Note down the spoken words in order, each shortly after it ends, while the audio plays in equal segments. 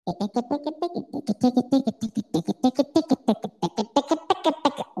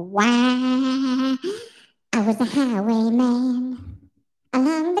Why, I was a highwayman.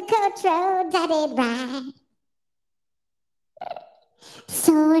 Along the coach roads I did ride.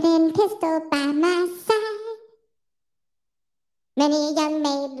 Sword and pistol by my side. Many a young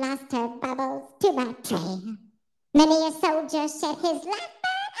maid lost her bubbles to my trail. Many a soldier shed his life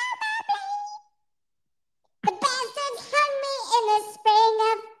on my blade. The bastards hung me in the spring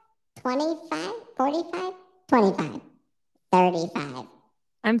of 25, 45, 25, 35.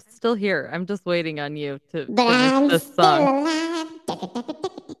 I'm still here. I'm just waiting on you to But finish I'm this still song. alive.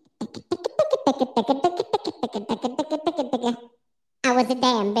 I was a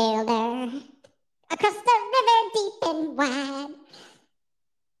dam builder across the river deep and wide,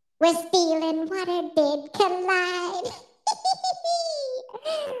 where steel and water did collide.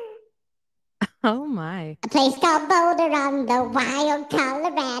 Oh my. A place called Boulder on the wild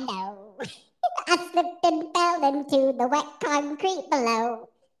Colorado. I slipped and fell into the wet concrete below.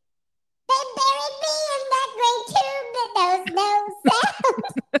 They buried me in that great tube that knows no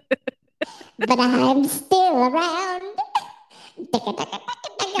sound. But I'm still around.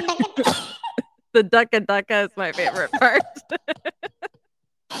 The ducka ducka is my favorite part.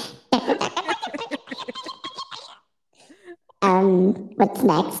 What's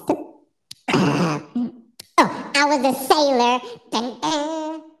next? I was a sailor. Dun,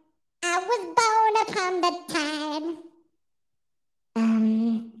 dun. I was born upon the tide.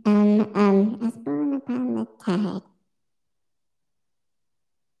 I was born upon the tide.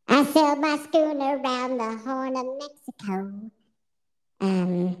 I sailed my schooner round the Horn of Mexico.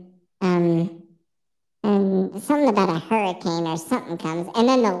 And something about a hurricane or something comes. And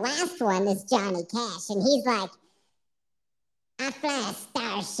then the last one is Johnny Cash. And he's like, I fly a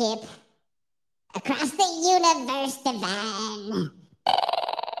starship across the universe divine.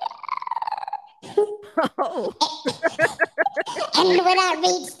 Oh. And when I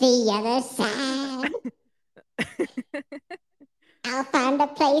reach the other side, I'll find a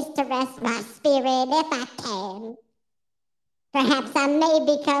place to rest my spirit if I can. Perhaps I may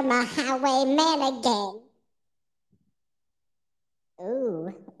become a highwayman again.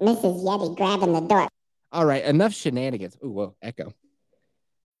 Ooh, Mrs. Yeti grabbing the door. All right, enough shenanigans. Ooh, whoa, echo.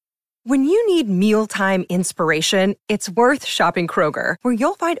 When you need mealtime inspiration, it's worth shopping Kroger, where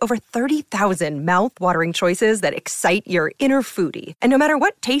you'll find over 30,000 mouth-watering choices that excite your inner foodie. And no matter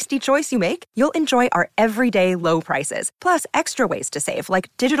what tasty choice you make, you'll enjoy our everyday low prices, plus extra ways to save,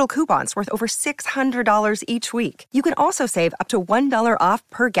 like digital coupons worth over $600 each week. You can also save up to $1 off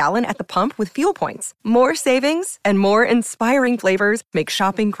per gallon at the pump with fuel points. More savings and more inspiring flavors make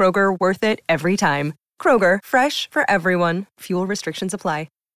shopping Kroger worth it every time. Kroger, fresh for everyone. Fuel restrictions apply.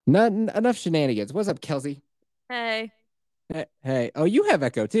 Not enough shenanigans. What's up, Kelsey? Hey. Hey. Oh, you have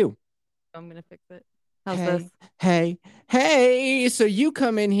echo too. I'm gonna fix it. How's this? Hey. So you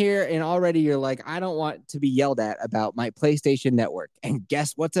come in here and already you're like, I don't want to be yelled at about my PlayStation Network. And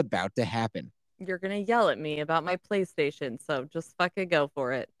guess what's about to happen? You're gonna yell at me about my PlayStation, so just fucking go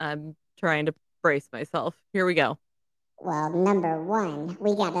for it. I'm trying to brace myself. Here we go. Well, number one,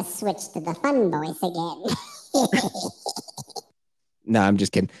 we gotta switch to the fun voice again. No, I'm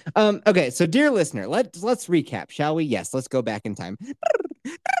just kidding. Okay, so dear listener, let's recap, shall we? Yes, let's go back in time.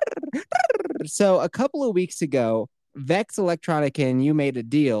 So a couple of weeks ago, Vex Electronica and you made a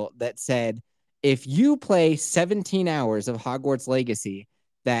deal that said if you play 17 hours of Hogwarts Legacy,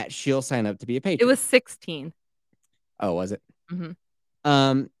 that she'll sign up to be a patron. It was 16. Oh, was it?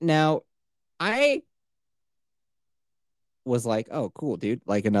 Mm-hmm. Now I was like, oh, cool, dude,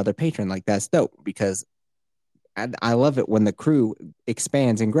 like another patron, like that's dope because I love it when the crew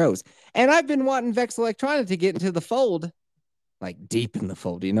expands and grows. And I've been wanting Vex Electronica to get into the fold, like deep in the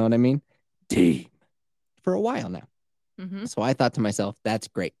fold. You know what I mean? Deep for a while now. Mm-hmm. So I thought to myself, that's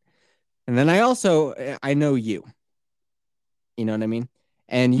great. And then I know you. You know what I mean?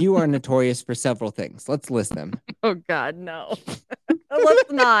 And you are notorious for several things. Let's list them. Oh, God, no.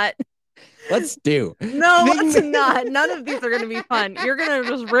 Let's not. Let's do. No, let's not. None of these are going to be fun. You're going to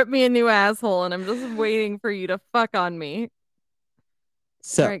just rip me a new asshole, and I'm just waiting for you to fuck on me.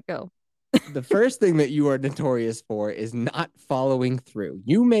 So, all right, go. The first thing that you are notorious for is not following through.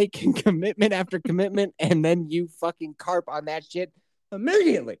 You make commitment after commitment, and then you fucking carp on that shit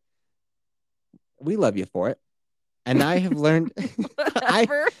immediately. We love you for it. And I have learned I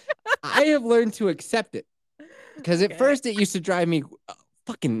have learned to accept it. Because at first it used to drive me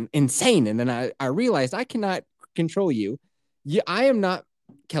fucking insane. And then I realized I cannot control you. I am not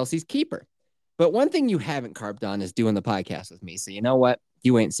Kelsey's keeper. But one thing you haven't carped on is doing the podcast with me. So you know what?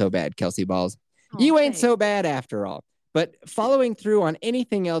 You ain't so bad, Kelsey Balls. You ain't so bad after all. But following through on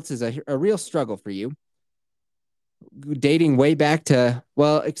anything else is a real struggle for you. Dating way back to,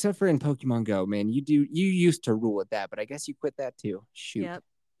 well, except for in Pokemon Go, man, you used to rule at that, but I guess you quit that too. Shoot. Yep,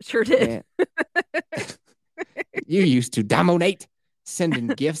 sure did. You used to dominate, sending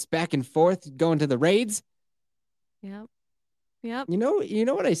gifts back and forth, going to the raids. Yep. You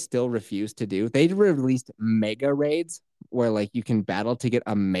know what I still refuse to do? They released mega raids where like you can battle to get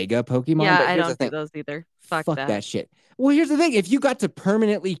a mega Pokemon. Yeah, but I here's the don't thing. do those either. Fuck that shit. Well, here's the thing. If you got to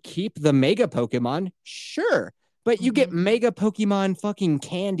permanently keep the mega Pokemon, sure. But you get mega Pokemon fucking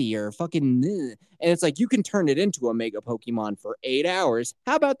candy or fucking, and it's like you can turn it into a mega Pokemon for 8 hours.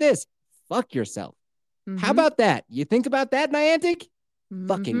 How about this? Fuck yourself. How about that? You think about that, Niantic?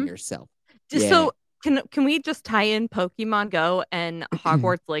 Fucking yourself. So can we just tie in Pokemon Go and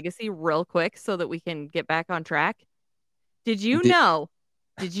Hogwarts Legacy real quick so that we can get back on track? Did you know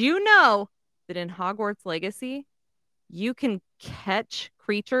that in Hogwarts Legacy you can catch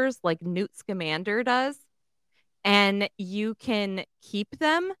creatures like Newt Scamander does? And you can keep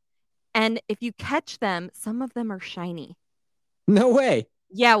them. And if you catch them, some of them are shiny. No way.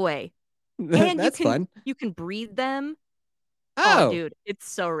 Yeah, way. And that's fun. You can breed them. Oh, dude, it's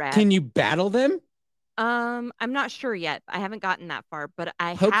so rad. Can you battle them? I'm not sure yet. I haven't gotten that far, but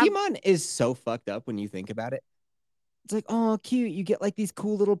Pokemon is so fucked up when you think about it. It's like, oh, cute. You get like these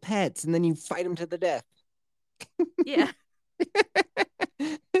cool little pets, and then you fight them to the death. Yeah.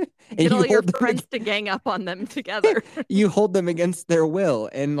 Get all your friends to gang up on them together. You hold them against their will,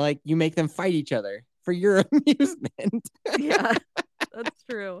 and like you make them fight each other for your amusement. Yeah, that's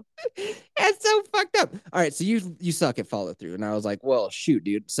true. It's so fucked up. All right, so you suck at follow through, and I was like, well, shoot,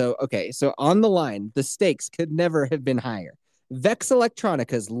 dude. So on the line, the stakes could never have been higher. Vex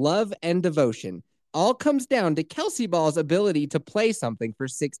Electronica's love and devotion all comes down to Kelsey Ball's ability to play something for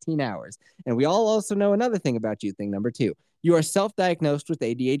 16 hours. And we all also know another thing about you, thing number 2. You are self-diagnosed with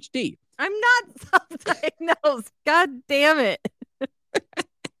ADHD. I'm not self-diagnosed. God damn it.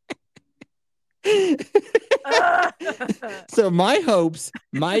 So my hopes,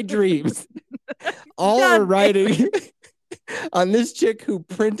 my dreams, all are riding on this chick who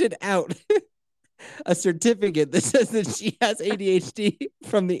printed out a certificate that says that she has ADHD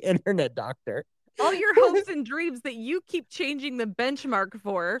from the internet doctor. All your hopes and dreams that you keep changing the benchmark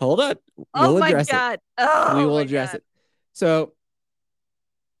for. Hold on. Oh my God. We will address it. So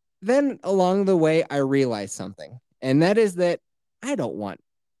then along the way, I realized something, and that is that I don't want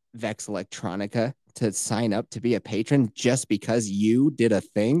Vex Electronica to sign up to be a patron just because you did a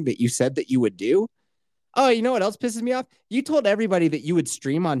thing that you said that you would do. Oh, you know what else pisses me off? You told everybody that you would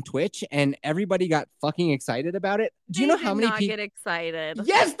stream on Twitch, and everybody got fucking excited about it. Do you know how many people get excited?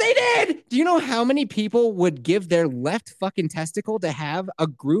 Yes, they did. Do you know how many people would give their left fucking testicle to have a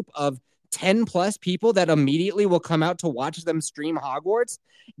group of 10 plus people that immediately will come out to watch them stream Hogwarts?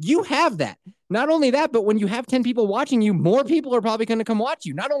 You have that. Not only that, but when you have 10 people watching you, more people are probably going to come watch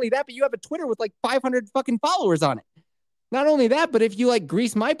you. Not only that, but you have a Twitter with like 500 fucking followers on it. Not only that, but if you like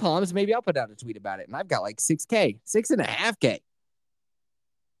grease my palms, maybe I'll put out a tweet about it. And I've got like 6K, 6.5K.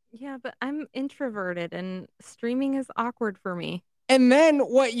 Yeah, but I'm introverted and streaming is awkward for me. And then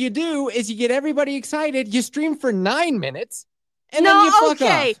what you do is you get everybody excited. You stream for 9 minutes and then you fuck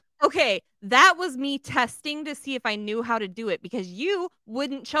off. Okay, that was me testing to see if I knew how to do it because you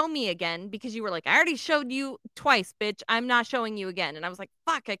wouldn't show me again because you were like, I already showed you twice, bitch. I'm not showing you again. And I was like,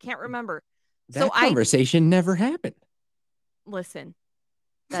 fuck, I can't remember. That conversation never happened. Listen,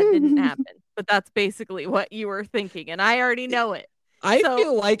 that didn't happen. But that's basically what you were thinking. And I already know it. I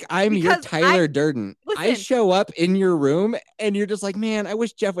feel like I'm your Tyler Durden. Listen, I show up in your room and you're just like, man, I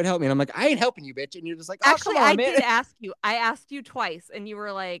wish Jeff would help me. And I'm like, I ain't helping you, bitch. And you're just like, oh, actually, come on, I man. did ask you. I asked you twice and you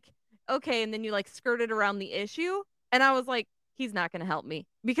were like, okay. And then you like skirted around the issue. And I was like, he's not going to help me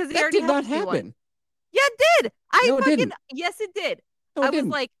because he already helped me once. Yeah, it did. It didn't. Yes, it did. No, I was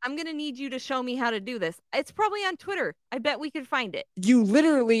like, I'm going to need you to show me how to do this. It's probably on Twitter. I bet we could find it. You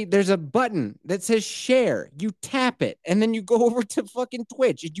literally, there's a button that says share. You tap it, and then you go over to fucking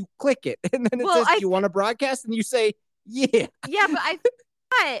Twitch, and you click it. And then it says, do you want to broadcast? And you say, yeah. Yeah, but I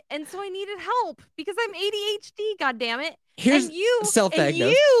forgot it, and so I needed help because I'm ADHD, goddammit. Here's and you,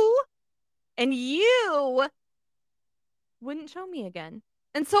 self-diagnosed. And you wouldn't show me again.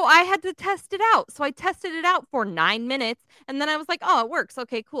 And so I had to test it out. So I tested it out for 9 minutes. And then I was like, oh, it works.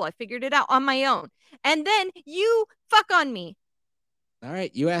 Okay, cool. I figured it out on my own. And then you fuck on me. All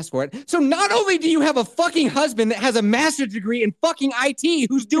right, you asked for it. So not only do you have a fucking husband that has a master's degree in fucking IT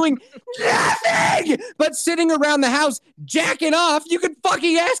who's doing nothing but sitting around the house jacking off, you could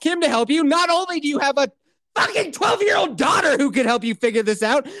fucking ask him to help you. Not only do you have a fucking 12-year-old daughter who could help you figure this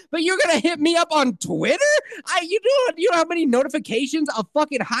out, but you're gonna hit me up on Twitter? You know how many notifications a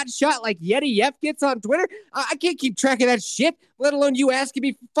fucking hotshot like Yeti Yef gets on Twitter? I can't keep track of that shit, let alone you asking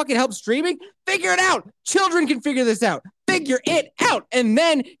me for fucking help streaming. Figure it out. Children can figure this out. Figure it out. And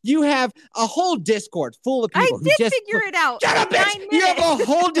then you have a whole Discord full of people I did figure it out. Shut up, bitch! You have a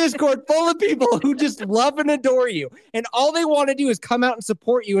whole Discord full of people who just love and adore you. And all they want to do is come out and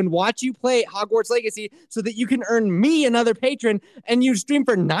support you and watch you play Hogwarts Legacy so that you can earn me another patron. And you stream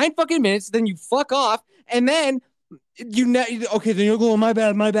for 9 fucking minutes, then you fuck off. And then okay, then you'll go, my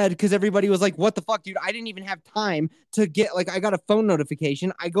bad, because everybody was like, what the fuck, dude? I didn't even have time to get, like, I got a phone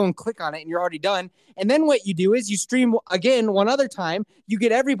notification. I go and click on it and you're already done. And then what you do is you stream again one other time. You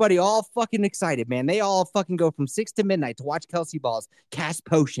get everybody all fucking excited, man. They all fucking go from 6 to midnight to watch Kelsey Balls cast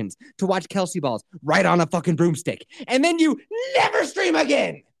potions, to watch Kelsey Balls ride on a fucking broomstick. And then you never stream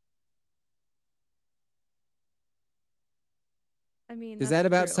again. I mean, Does that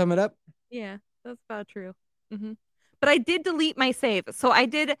about sum it up? Yeah, that's about true. But I did delete my save. So I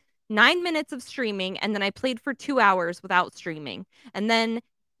did 9 minutes of streaming and then I played for 2 hours without streaming. And then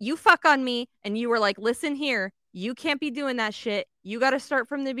you fuck on me and you were like, listen here, you can't be doing that shit. You got to start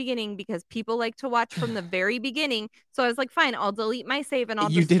from the beginning because people like to watch from the very beginning. So I was like, fine, I'll delete my save and I'll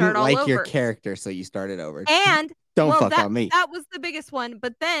just start all over. You didn't like your character, so you started over. And don't fuck on me. That was the biggest one.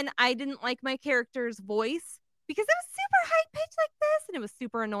 But then I didn't like my character's voice because it was super high pitched like this and it was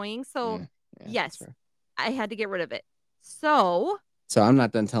super annoying. So yes, I had to get rid of it. So I'm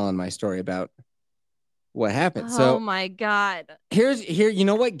not done telling my story about what happened. Oh my God. Here, you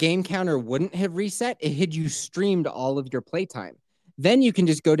know what game counter wouldn't have reset? It had you streamed all of your playtime. Then you can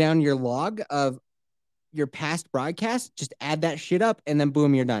just go down your log of your past broadcast, just add that shit up, and then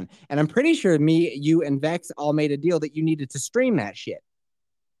boom, you're done. And I'm pretty sure me, you, and Vex all made a deal that you needed to stream that shit.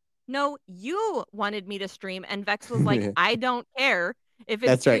 No, you wanted me to stream, and Vex was like, I don't care if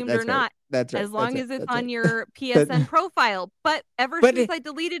it's streamed or not. That's right. As long as it's on your PSN profile. But since I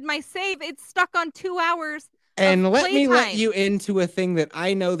deleted my save, it's stuck on 2 hours. And let me let you into a thing that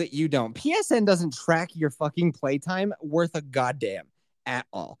I know that you don't. PSN doesn't track your fucking playtime worth a goddamn at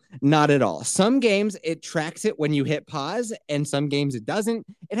all. Not at all. Some games it tracks it when you hit pause, and some games it doesn't.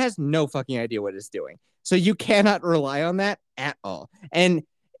 It has no fucking idea what it's doing. So you cannot rely on that at all. And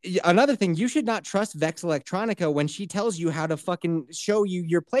another thing, you should not trust Vex Electronica when she tells you how to fucking show you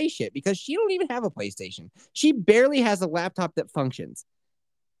your play shit, because she don't even have a PlayStation. She barely has a laptop that functions.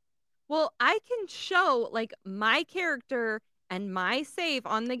 Well, I can show like my character and my save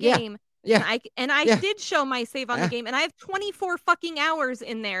on the game. Yeah. And I did show my save on the game, and I have 24 fucking hours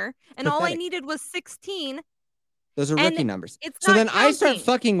in there, and all I needed was 16. Those are rookie numbers. So then I start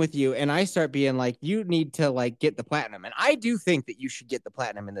fucking with you and I start being like, you need to like get the platinum. And I do think that you should get the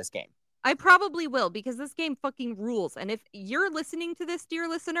platinum in this game. I probably will, because this game fucking rules. And if you're listening to this, dear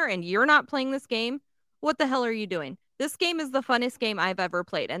listener, and you're not playing this game, what the hell are you doing? This game is the funnest game I've ever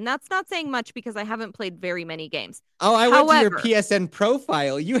played. And that's not saying much because I haven't played very many games. Oh, I went to your PSN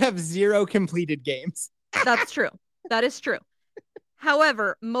profile. You have 0 completed games. That's true. That is true.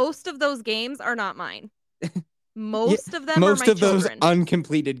 However, most of those games are not mine. Most of them are my children. Most of those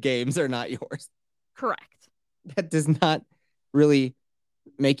uncompleted games are not yours. Correct. That does not really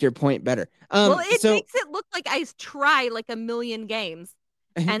make your point better. Well, it makes it look like I try like a million games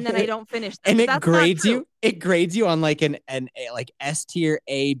and then I don't finish them. And it grades you. It grades you on like an like S tier,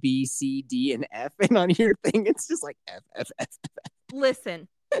 A, B, C, D, and F, and on your thing it's just like F, F, F, F. Listen.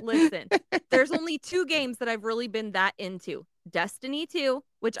 There's only 2 games that I've really been that into. Destiny 2,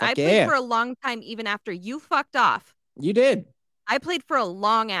 which I played for a long time even after you fucked off. You did. I played for a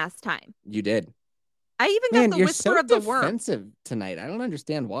long ass time. You did. I even got the Whisper of the Worm. You're so defensive tonight. I don't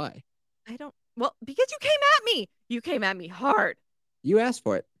understand why. Well, because you came at me. You came at me hard. You asked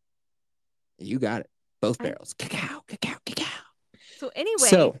for it. You got it. Both barrels. Cacao. So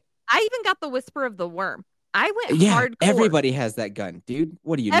anyway, I even got the Whisper of the Worm. I went hardcore. Everybody has that gun, dude.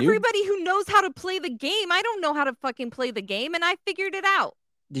 What do you do? Everybody who knows how to play the game. I don't know how to fucking play the game, and I figured it out.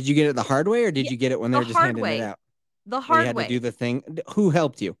 Did you get it the hard way, or did you get it when they were just handing it out? The hard way. You had to do the thing. Who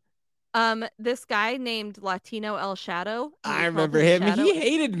helped you? This guy named Latino El Shadow. I remember him. He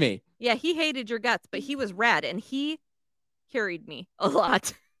hated me. Yeah, he hated your guts, but he was rad, and he carried me a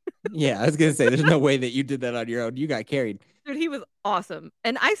lot. Yeah, I was gonna say, there's no way that you did that on your own. You got carried. Dude, he was awesome.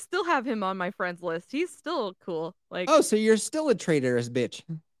 And I still have him on my friends list. He's still cool. Like, oh, so you're still a traitorous bitch.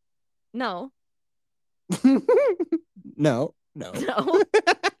 No. No.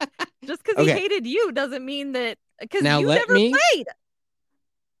 Just because he hated you doesn't mean that, because you never played.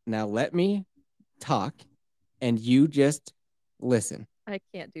 Now let me talk and you just listen. I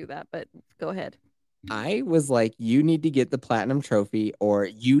can't do that, but go ahead. I was like, you need to get the platinum trophy, or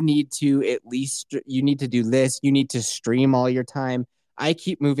you need to at least you need to do this. You need to stream all your time. I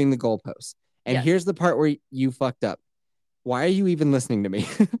keep moving the goalposts. And Yes. here's the part where you fucked up. Why are you even listening to me?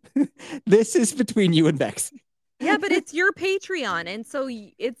 This is between you and Vex. Yeah, but it's your Patreon. And so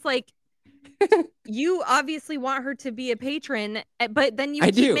it's like, you obviously want her to be a patron, but then you I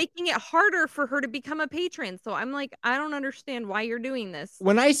keep do. making it harder for her to become a patron. So I'm like, I don't understand why you're doing this.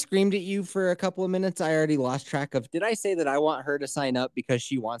 When I screamed at you for a couple of minutes, I already lost track of, did I say that I want her to sign up because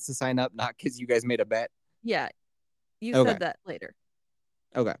she wants to sign up, not because you guys made a bet? Yeah, you Okay. said that later.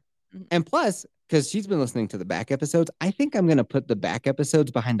 Okay. Mhm. And plus, because she's been listening to the back episodes, I think I'm going to put the back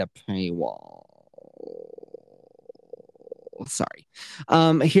episodes behind a paywall. Sorry.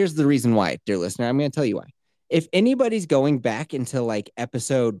 Here's the reason why, dear listener. I'm going to tell you why. If anybody's going back into like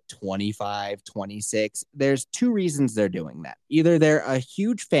episode 25, 26, there's two reasons they're doing that. Either they're a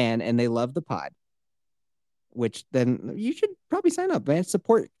huge fan and they love the pod, which then you should probably sign up, man.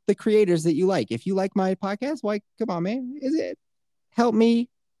 Support the creators that you like. If you like my podcast, why, come on, man. Is it help me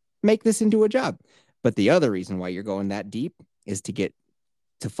make this into a job? But the other reason why you're going that deep is to get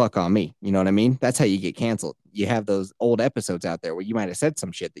to fuck on me. You know what I mean? That's how you get canceled. You have those old episodes out there where you might have said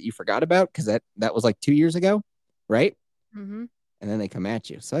some shit that you forgot about because that was like 2 years ago, right? Mm-hmm. And then they come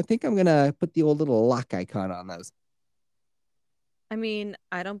at you. So I think I'm gonna put the old little lock icon on those. I mean,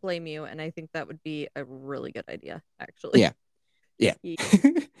 I don't blame you, and I think that would be a really good idea, actually. Yeah. Yeah.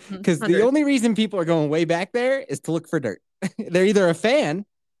 Mm-hmm. Because the 100. only reason people are going way back there is to look for dirt. They're either a fan,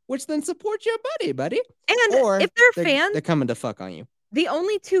 which then supports your buddy, And or if they're fans, they're coming to fuck on you. the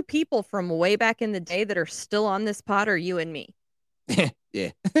only two people from way back in the day that are still on this pod are you and me.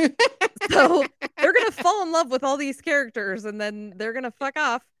 Yeah. So they're gonna fall in love with all these characters, and then they're gonna fuck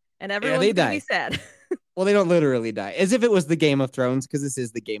off, and everyone's they gonna die. be sad. Well, they don't literally die, as if it was the Game of Thrones, because this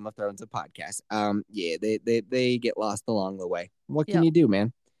is the Game of Thrones of podcast. Yeah, they get lost along the way. What can Yep. you do,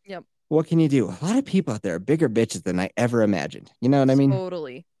 man? Yep. What can you do? A lot of people out there are bigger bitches than I ever imagined. You know what I mean?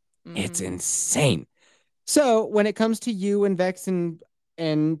 Totally. It's Mhm. insane. So when it comes to you and Vex and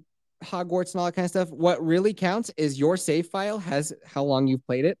Hogwarts and all that kind of stuff, what really counts is your save file has how long you've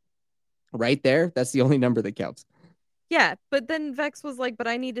played it. Right there. That's the only number that counts. Yeah, but then Vex was like, but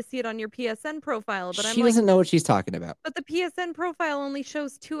I need to see it on your PSN profile. But She I'm like, doesn't know what she's talking about. but the PSN profile only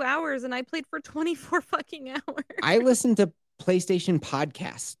shows 2 hours, and I played for 24 fucking hours. I listen to PlayStation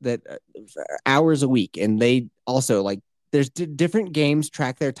podcasts that hours a week, and they also like there's different games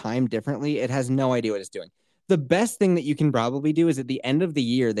track their time differently. It has no idea what it's doing. The best thing that you can probably do is at the end of the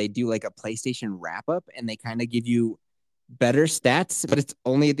year, they do like a PlayStation wrap up, and they kind of give you better stats, but it's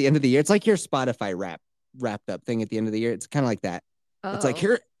only at the end of the year. It's like your Spotify wrapped up thing at the end of the year. It's kind of like that. It's like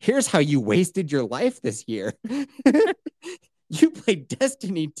here's how you wasted your life this year. You played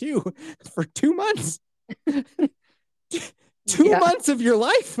Destiny 2 for 2 months. 2 months of your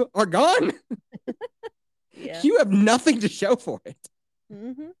life are gone. Yeah. You have nothing to show for it.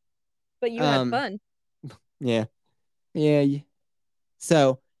 Mm-hmm. But you had fun. Yeah.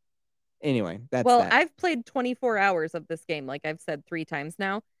 So anyway, that's that. I've played 24 hours of this game, like I've said 3 times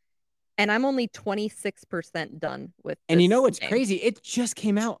now, and I'm only 26% done with this. And you know what's game. crazy? It just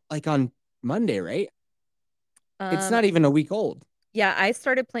came out like on Monday, right? It's Um, not even a week old. Yeah, I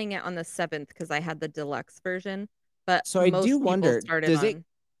started playing it on the 7th because I had the deluxe version. But So I most do people wonder, started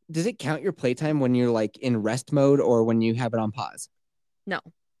does it count your playtime when you're like in rest mode or when you have it on pause? No,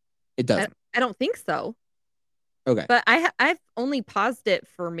 It doesn't. I don't think so. Okay. But I've only paused it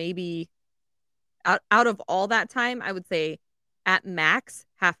for maybe out of all that time, I would say at max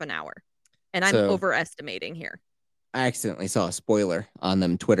half an hour. And I'm So- overestimating here. I accidentally saw a spoiler on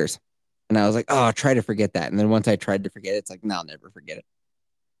them Twitters. And I was like, oh, try to forget that. And then once I tried to forget it, it's like, no, I'll never forget it.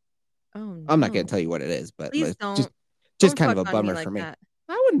 Oh, no. I'm not going to tell you what it is, but Please it's don't. just Don't kind of a fuck on me bummer like for me. that.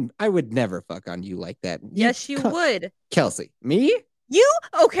 I would never fuck on you like that. Yes, you would. Kelsey, me?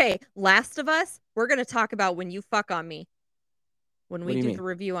 Okay, Last of Us, we're going to talk about when you fuck on me when What we do you do mean? the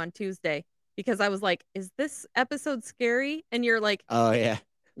review on Tuesday. Because I was like, is this episode scary? And you're like, Oh, yeah.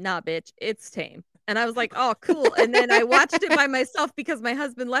 nah, bitch, it's tame. And I was like, oh, cool. And then I watched it by myself because my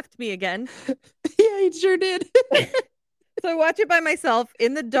husband left me again. Yeah, he sure did. So I watch it by myself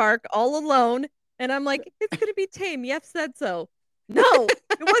in the dark, all alone. And I'm like, it's going to be tame. Yef said so. No,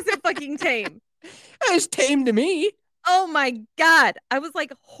 it wasn't fucking tame. It was tame to me. Oh my God. I was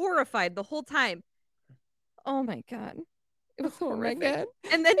like horrified the whole time. Oh my God. It was Oh my horrific. God.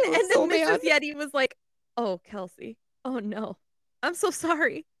 And then, It was so Mrs. bad. Yeti was like, oh, Kelsey. Oh no. I'm so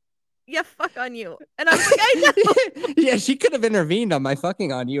sorry. Yeah, fuck on you. And I was like, I know. Yeah, she could have intervened on my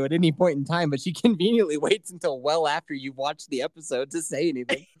fucking on you at any point in time, but she conveniently waits until well after you've watched the episode to say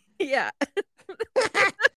anything. Yeah.